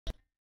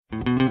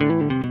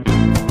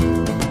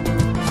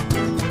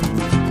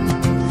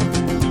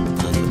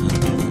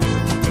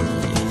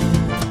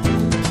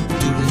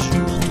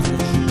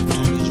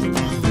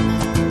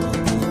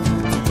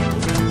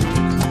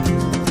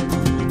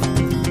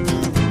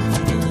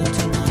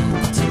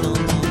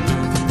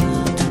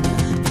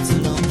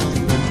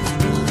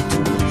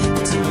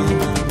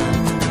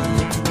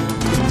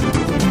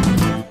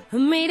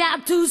Mira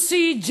tú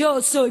si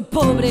yo soy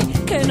pobre,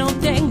 que no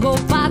tengo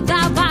pa'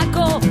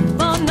 tabaco,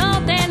 por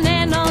no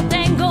tener, no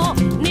tengo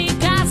ni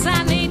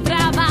casa ni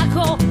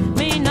trabajo.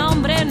 Mi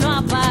nombre no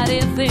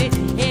aparece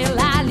en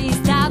la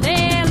lista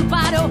del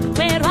paro,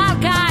 pero al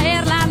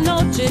caer la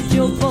noche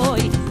yo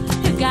voy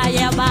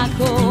calle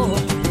abajo,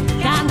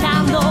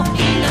 cantando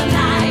in the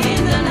night,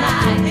 in the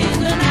night,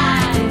 in the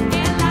night,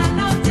 en la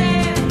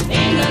noche,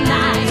 in the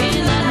night,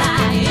 in the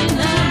night, in the night,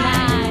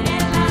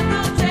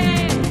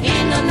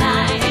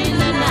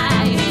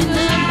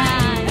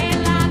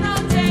 en la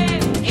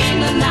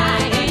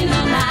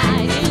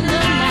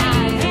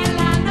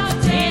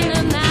noche, in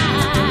the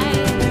night.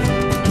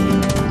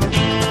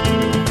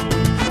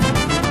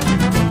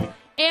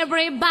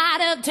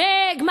 Everybody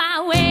take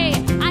my way,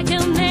 I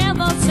can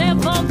never say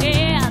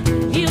forget.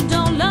 You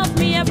don't love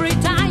me every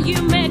time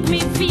you make me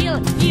feel,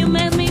 you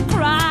make me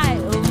cry.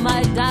 Oh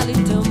my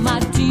darling, to my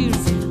tears,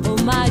 oh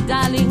my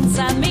darling,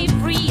 set me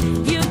free.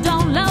 You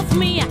don't love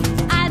me,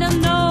 I don't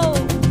know,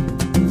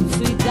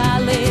 sweet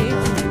darling.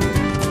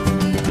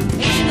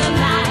 In the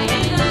night,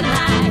 in the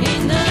night,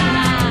 in the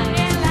night,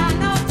 en la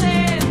noche,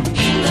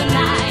 in the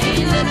night,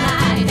 in the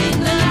night, in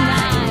the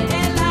night,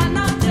 en la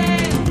noche,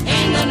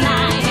 in the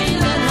night.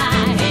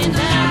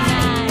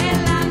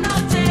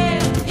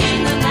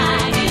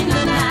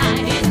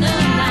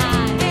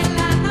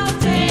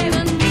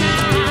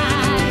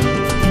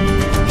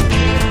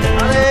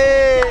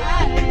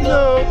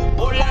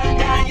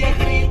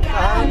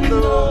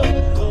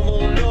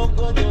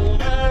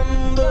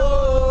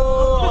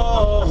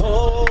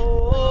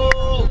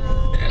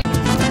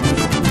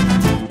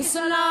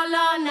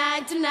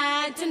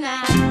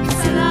 Tonight.